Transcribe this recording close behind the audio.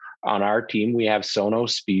On our team, we have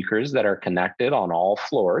Sonos speakers that are connected on all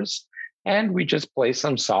floors, and we just play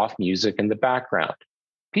some soft music in the background.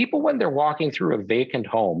 People, when they're walking through a vacant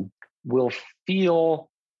home, will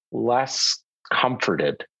feel less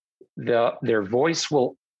comforted. Their voice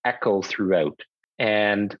will echo throughout,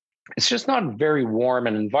 and it's just not very warm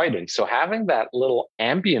and inviting. So, having that little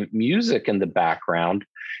ambient music in the background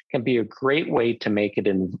can be a great way to make it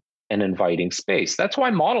an inviting space. That's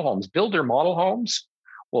why builder model homes,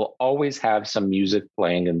 will always have some music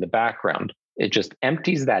playing in the background. It just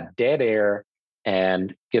empties that dead air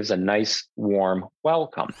and gives a nice, warm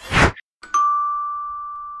welcome.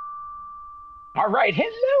 All right.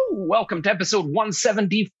 Hello. Welcome to episode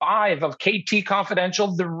 175 of KT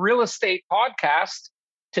Confidential, the real estate podcast.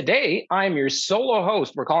 Today, I'm your solo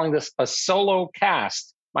host. We're calling this a solo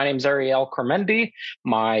cast. My name is Ariel Cormendi.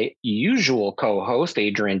 My usual co-host,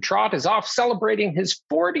 Adrian Trott, is off celebrating his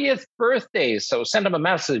 40th birthday. So send him a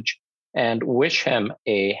message and wish him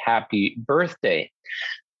a happy birthday.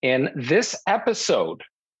 In this episode,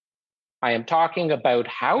 I am talking about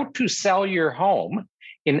how to sell your home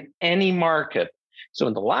in any market. So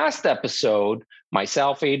in the last episode,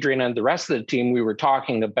 myself, Adrian, and the rest of the team, we were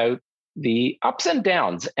talking about the ups and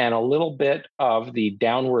downs and a little bit of the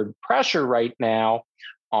downward pressure right now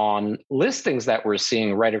on listings that we're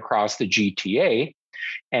seeing right across the GTA.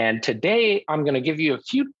 And today, I'm going to give you a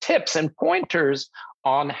few tips and pointers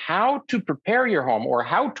on how to prepare your home or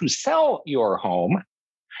how to sell your home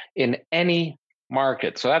in any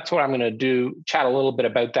market. So that's what I'm going to do, chat a little bit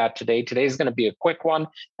about that today. Today's going to be a quick one,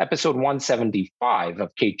 episode 175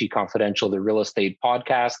 of KT Confidential, the real estate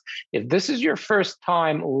podcast. If this is your first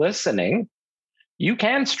time listening, you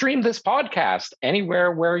can stream this podcast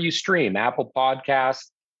anywhere where you stream, Apple Podcasts,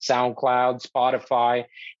 SoundCloud, Spotify.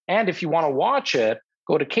 And if you want to watch it,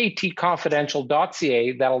 go to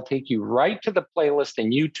ktconfidential.ca. That'll take you right to the playlist in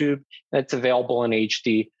YouTube, and it's available in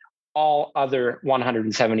HD. All other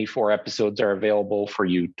 174 episodes are available for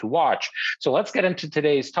you to watch. So let's get into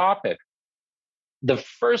today's topic. The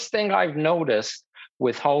first thing I've noticed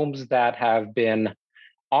with homes that have been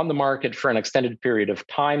on the market for an extended period of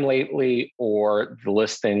time lately, or the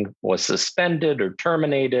listing was suspended or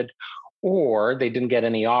terminated, or they didn't get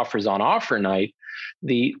any offers on offer night,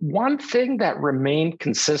 the one thing that remained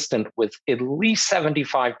consistent with at least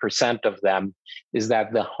 75% of them is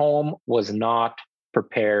that the home was not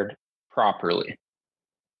prepared properly.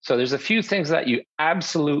 So there's a few things that you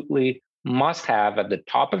absolutely must have at the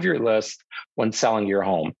top of your list when selling your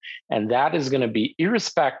home. And that is going to be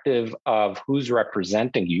irrespective of who's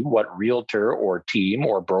representing you, what realtor or team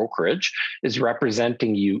or brokerage is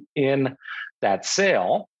representing you in that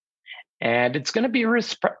sale. And it's going to be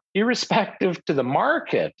irrespective to the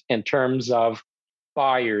market in terms of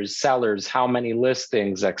buyers, sellers, how many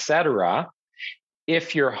listings, etc.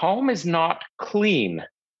 If your home is not clean,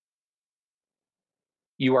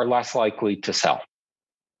 you are less likely to sell.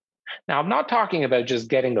 Now, I'm not talking about just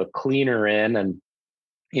getting a cleaner in and,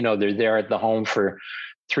 they're there at the home for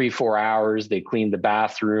 3-4 hours. They clean the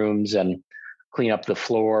bathrooms and clean up the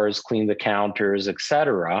floors, clean the counters,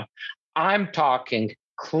 etc. I'm talking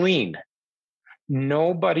clean.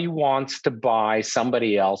 Nobody wants to buy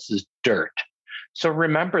somebody else's dirt. So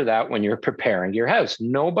remember that when you're preparing your house.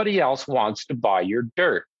 Nobody else wants to buy your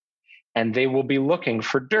dirt, and they will be looking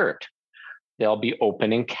for dirt. They'll be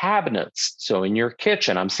opening cabinets. So in your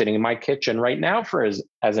kitchen, I'm sitting in my kitchen right now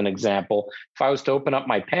as an example. If I was to open up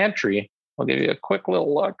my pantry, I'll give you a quick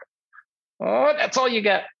little look. Oh, that's all you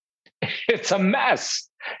get. It's a mess.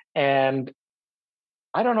 And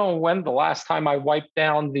I don't know when the last time I wiped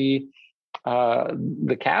down the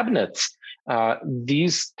cabinets.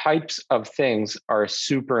 These types of things are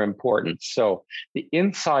super important. So the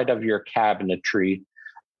inside of your cabinetry,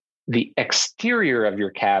 the exterior of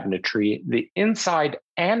your cabinetry, the inside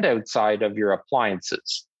and outside of your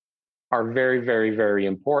appliances are very, very, very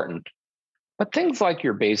important. But things like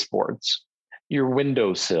your baseboards, your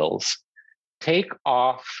windowsills, take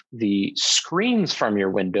off the screens from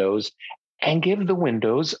your windows and give the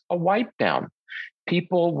windows a wipe down.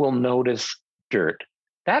 People will notice dirt.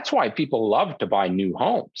 That's why people love to buy new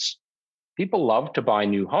homes. People love to buy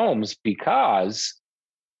new homes because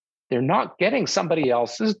they're not getting somebody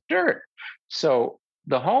else's dirt. So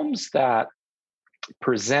the homes that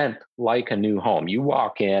present like a new home, you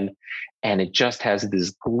walk in and it just has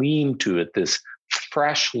this gleam to it, this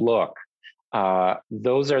fresh look.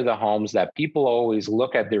 Those are the homes that people always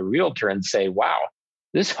look at their realtor and say, wow,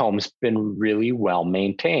 this home's been really well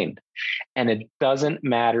maintained. And it doesn't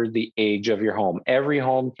matter the age of your home. Every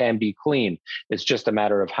home can be clean. It's just a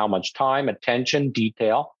matter of how much time, attention,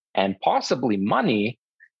 detail, and possibly money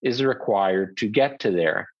is required to get to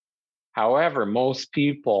there. However, most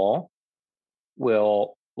people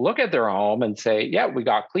will look at their home and say, yeah, we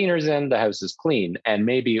got cleaners in, the house is clean. And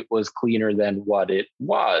maybe it was cleaner than what it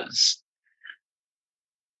was.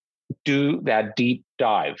 Do that deep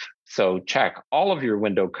dive. So check all of your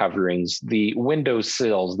window coverings, the window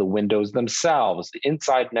sills, the windows themselves, the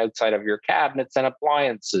inside and outside of your cabinets and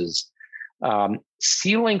appliances,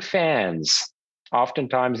 ceiling fans.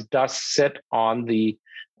 Oftentimes, dust sit on the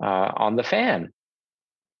fan.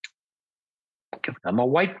 Give them a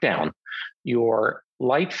wipe down. Your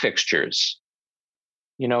light fixtures,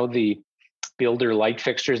 the builder light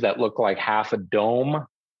fixtures that look like half a dome,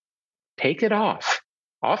 take it off.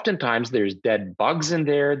 Oftentimes there's dead bugs in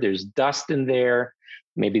there, there's dust in there,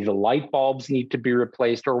 maybe the light bulbs need to be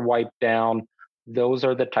replaced or wiped down. Those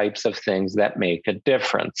are the types of things that make a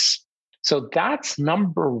difference. So that's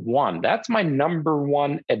number one. That's my number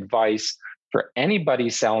one advice for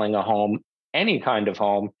anybody selling a home, any kind of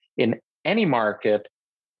home, in any market.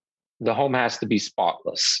 The home has to be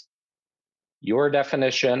spotless. Your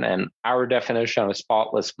definition and our definition of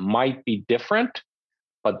spotless might be different,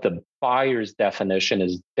 but the buyer's definition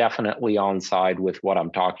is definitely on side with what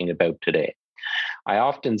I'm talking about today. I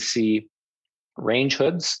often see range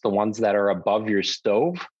hoods, the ones that are above your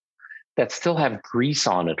stove, that still have grease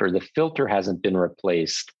on it or the filter hasn't been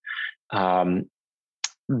replaced.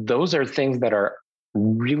 Those are things that are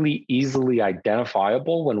really easily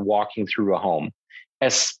identifiable when walking through a home,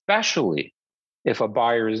 especially if a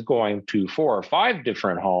buyer is going to 4 or 5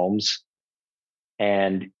 different homes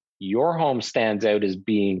and your home stands out as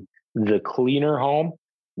being the cleaner home.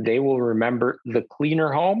 They will remember the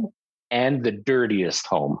cleaner home and the dirtiest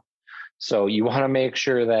home. So you want to make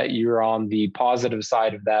sure that you're on the positive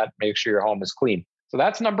side of that, make sure your home is clean. So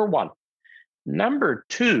that's number one. Number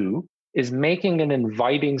two is making an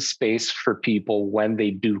inviting space for people when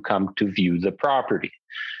they do come to view the property.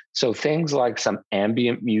 So things like some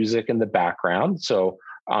ambient music in the background. So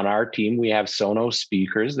on our team, we have Sonos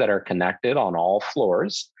speakers that are connected on all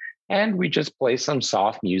floors, and we just play some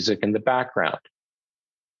soft music in the background.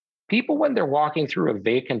 People, when they're walking through a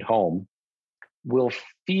vacant home, will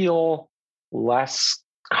feel less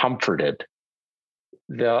comforted.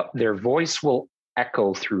 Their voice will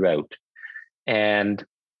echo throughout. And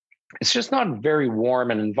it's just not very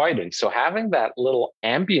warm and inviting. So having that little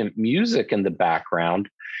ambient music in the background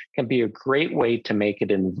can be a great way to make it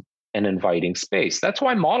an inviting space. That's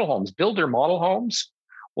why model homes, builder model homes,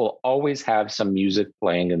 will always have some music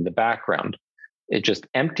playing in the background. It just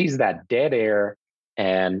empties that dead air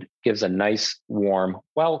and gives a nice warm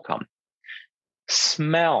welcome.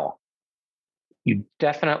 Smell. You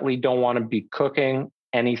definitely don't want to be cooking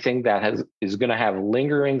anything that is going to have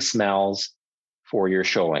lingering smells for your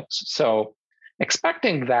showings. So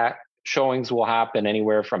expecting that showings will happen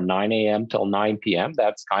anywhere from 9 a.m. till 9 p.m.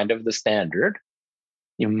 That's kind of the standard.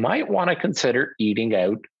 You might want to consider eating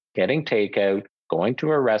out, getting takeout, going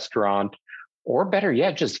to a restaurant, or better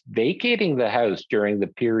yet, just vacating the house during the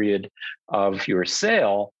period of your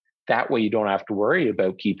sale. That way you don't have to worry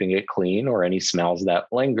about keeping it clean or any smells that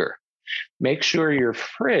linger. Make sure your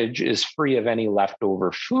fridge is free of any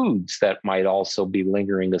leftover foods that might also be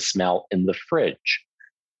lingering a smell in the fridge.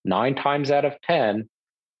 9 times out of 10,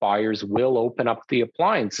 buyers will open up the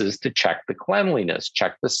appliances to check the cleanliness,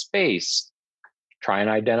 check the space, try and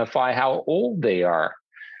identify how old they are.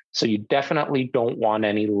 So you definitely don't want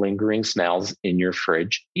any lingering smells in your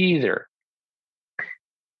fridge either.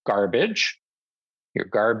 Garbage,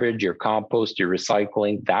 your compost, your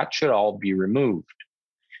recycling, that should all be removed.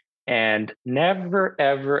 And never,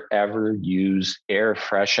 ever, ever use air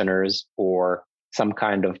fresheners or some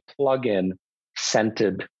kind of plug-in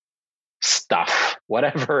scented stuff,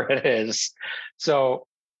 whatever it is. So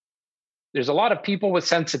there's a lot of people with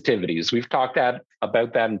sensitivities. We've talked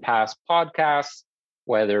about that in past podcasts,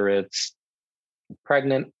 whether it's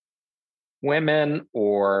pregnant women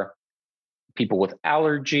or people with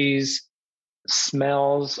allergies.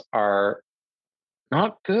 Smells are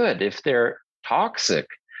not good if they're toxic,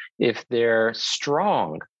 if they're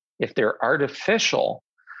strong, if they're artificial.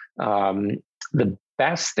 The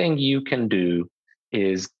best thing you can do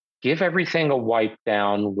is give everything a wipe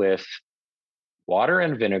down with water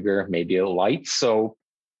and vinegar, maybe a light soap,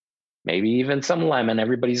 maybe even some lemon.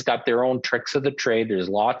 Everybody's got their own tricks of the trade. There's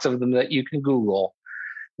lots of them that you can Google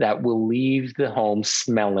that will leave the home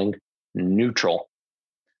smelling neutral.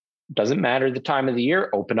 Doesn't matter the time of the year,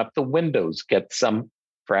 open up the windows, get some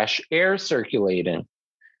fresh air circulating.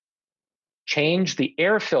 Change the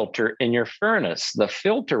air filter in your furnace. The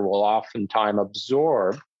filter will oftentimes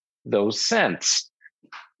absorb those scents.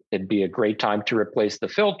 It'd be a great time to replace the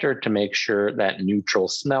filter to make sure that neutral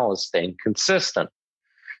smell is staying consistent.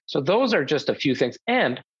 So those are just a few things.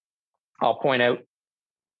 And I'll point out,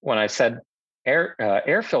 when I said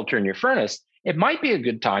air filter in your furnace, it might be a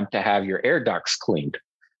good time to have your air ducts cleaned,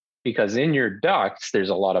 because in your ducts, there's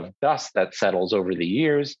a lot of dust that settles over the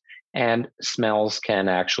years, and smells can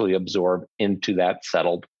actually absorb into that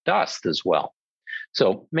settled dust as well.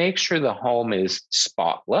 So make sure the home is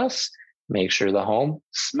spotless. Make sure the home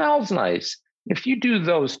smells nice. If you do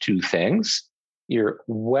those two things, you're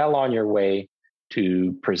well on your way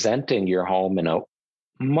to presenting your home in a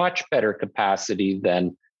much better capacity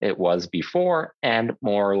than it was before, and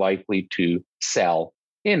more likely to sell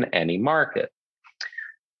in any market.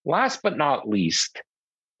 Last but not least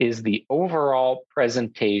is the overall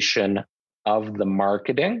presentation of the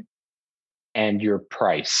marketing and your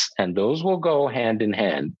price. And those will go hand in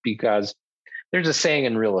hand, because there's a saying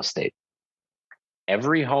in real estate: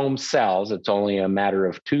 every home sells. It's only a matter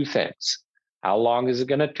of two things. How long is it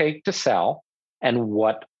going to take to sell? And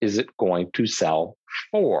what is it going to sell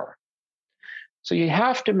for? So you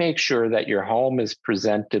have to make sure that your home is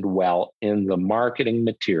presented well in the marketing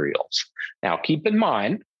materials. Now, keep in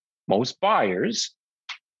mind, most buyers,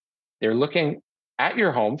 they're looking at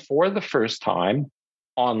your home for the first time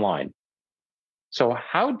online. So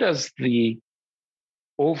how does the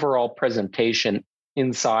overall presentation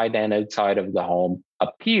inside and outside of the home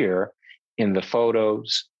appear in the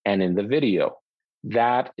photos and in the video?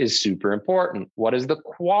 That is super important. What is the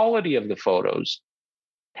quality of the photos?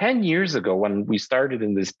 10 years ago, when we started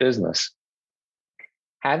in this business,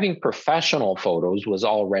 having professional photos was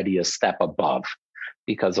already a step above,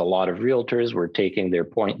 because a lot of realtors were taking their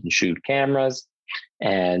point and shoot cameras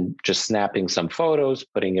and just snapping some photos,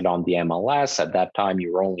 putting it on the MLS. At that time,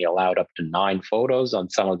 you were only allowed up to 9 photos on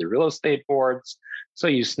some of the real estate boards. So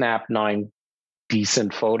you snap 9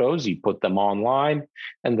 decent photos, you put them online,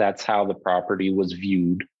 and that's how the property was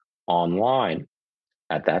viewed online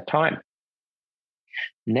at that time.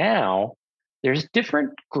 Now, there's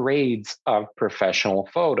different grades of professional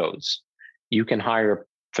photos. You can hire a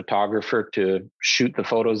photographer to shoot the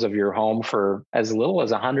photos of your home for as little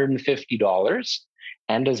as $150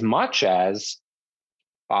 and as much as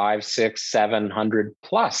 500, 600, 700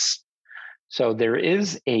 plus. So there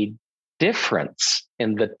is a difference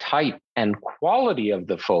in the type and quality of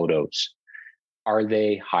the photos. Are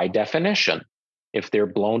they high definition? If they're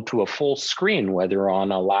blown to a full screen, whether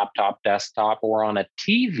on a laptop, desktop, or on a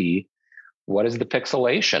TV, what is the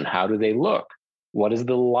pixelation? How do they look? What is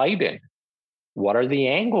the lighting? What are the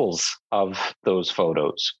angles of those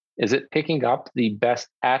photos? Is it picking up the best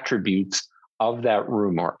attributes of that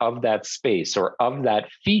room or of that space or of that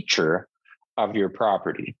feature of your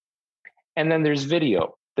property? And then there's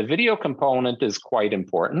video. The video component is quite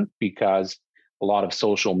important, because a lot of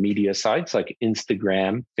social media sites like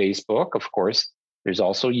Instagram, Facebook, of course, there's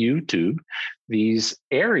also YouTube. These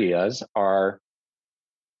areas are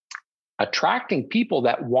attracting people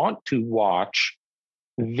that want to watch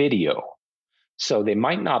video. So they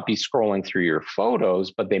might not be scrolling through your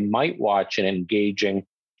photos, but they might watch an engaging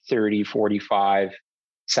 30,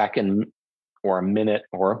 45-second or a minute,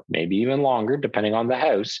 or maybe even longer, depending on the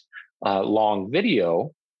house, long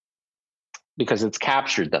video, because it's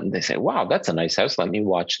captured them. They say, wow, that's a nice house. Let me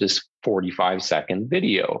watch this 45-second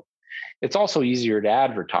video. It's also easier to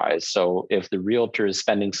advertise. So if the realtor is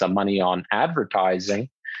spending some money on advertising,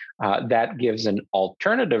 that gives an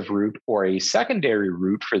alternative route or a secondary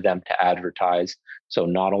route for them to advertise. So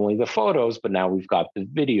not only the photos, but now we've got the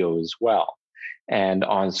video as well. And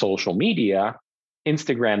on social media,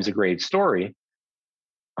 Instagram's a great story.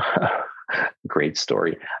 Great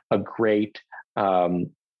story. A great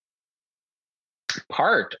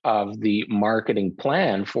part of the marketing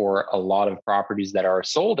plan for a lot of properties that are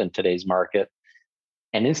sold in today's market.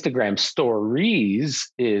 And Instagram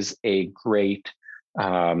stories is a great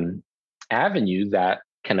avenue that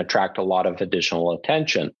can attract a lot of additional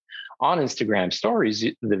attention. On Instagram stories,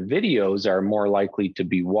 the videos are more likely to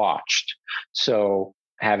be watched. So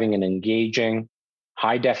having an engaging,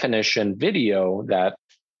 high definition video that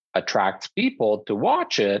attracts people to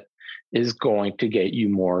watch it is going to get you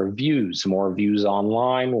more views. More views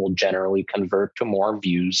online will generally convert to more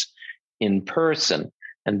views in person.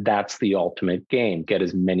 And that's the ultimate game. Get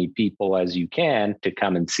as many people as you can to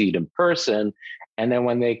come and see it in person. And then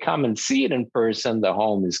when they come and see it in person, the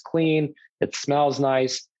home is clean, it smells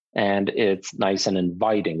nice, and it's nice and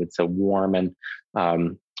inviting. It's a warm and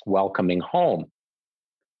welcoming home.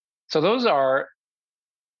 So those are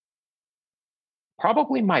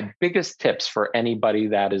probably my biggest tips for anybody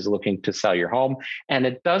that is looking to sell your home. And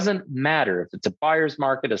it doesn't matter if it's a buyer's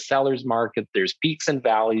market, a seller's market, there's peaks and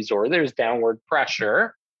valleys, or there's downward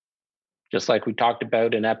pressure. Just like we talked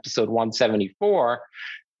about in episode 174,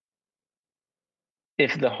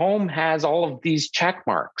 if the home has all of these check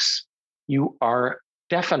marks, you are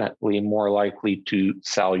definitely more likely to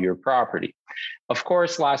sell your property. Of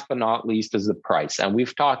course, last but not least is the price. And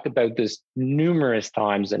we've talked about this numerous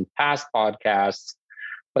times in past podcasts,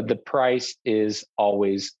 but the price is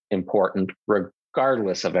always important,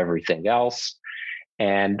 regardless of everything else.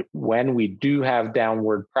 And when we do have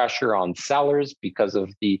downward pressure on sellers because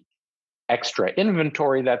of the extra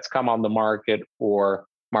inventory that's come on the market or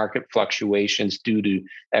market fluctuations due to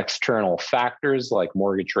external factors like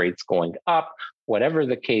mortgage rates going up, whatever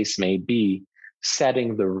the case may be,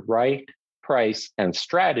 setting the right price and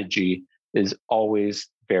strategy is always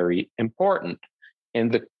very important. In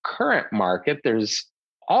the current market, there's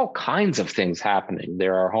all kinds of things happening.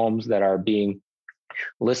 There are homes that are being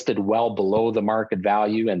listed well below the market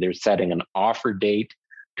value and they're setting an offer date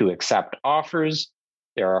to accept offers.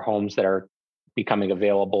 There are homes that are becoming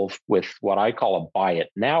available with what I call a buy it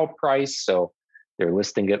now price. So they're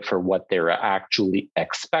listing it for what they're actually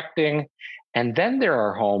expecting. And then there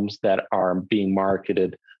are homes that are being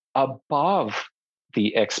marketed above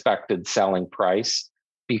the expected selling price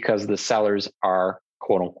because the sellers are,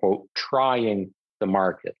 quote unquote, trying the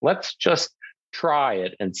market. Let's just try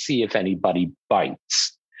it and see if anybody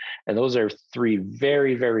bites. And those are three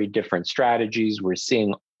very, very different strategies. We're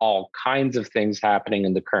seeing all kinds of things happening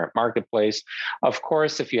in the current marketplace. Of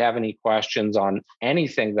course, if you have any questions on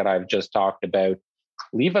anything that I've just talked about,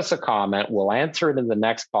 leave us a comment. We'll answer it in the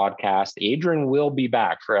next podcast. Adrian will be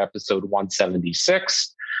back for episode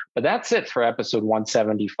 176. But that's it for episode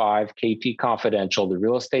 175, KT Confidential, the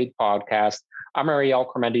real estate podcast. I'm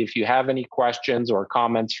Ariel Cormendi. If you have any questions or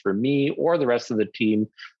comments for me or the rest of the team,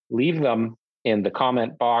 leave them in the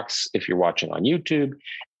comment box if you're watching on YouTube.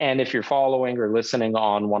 And if you're following or listening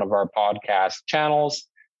on one of our podcast channels,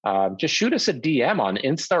 just shoot us a DM on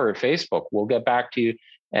Insta or Facebook. We'll get back to you.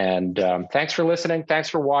 And thanks for listening. Thanks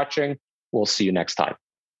for watching. We'll see you next time.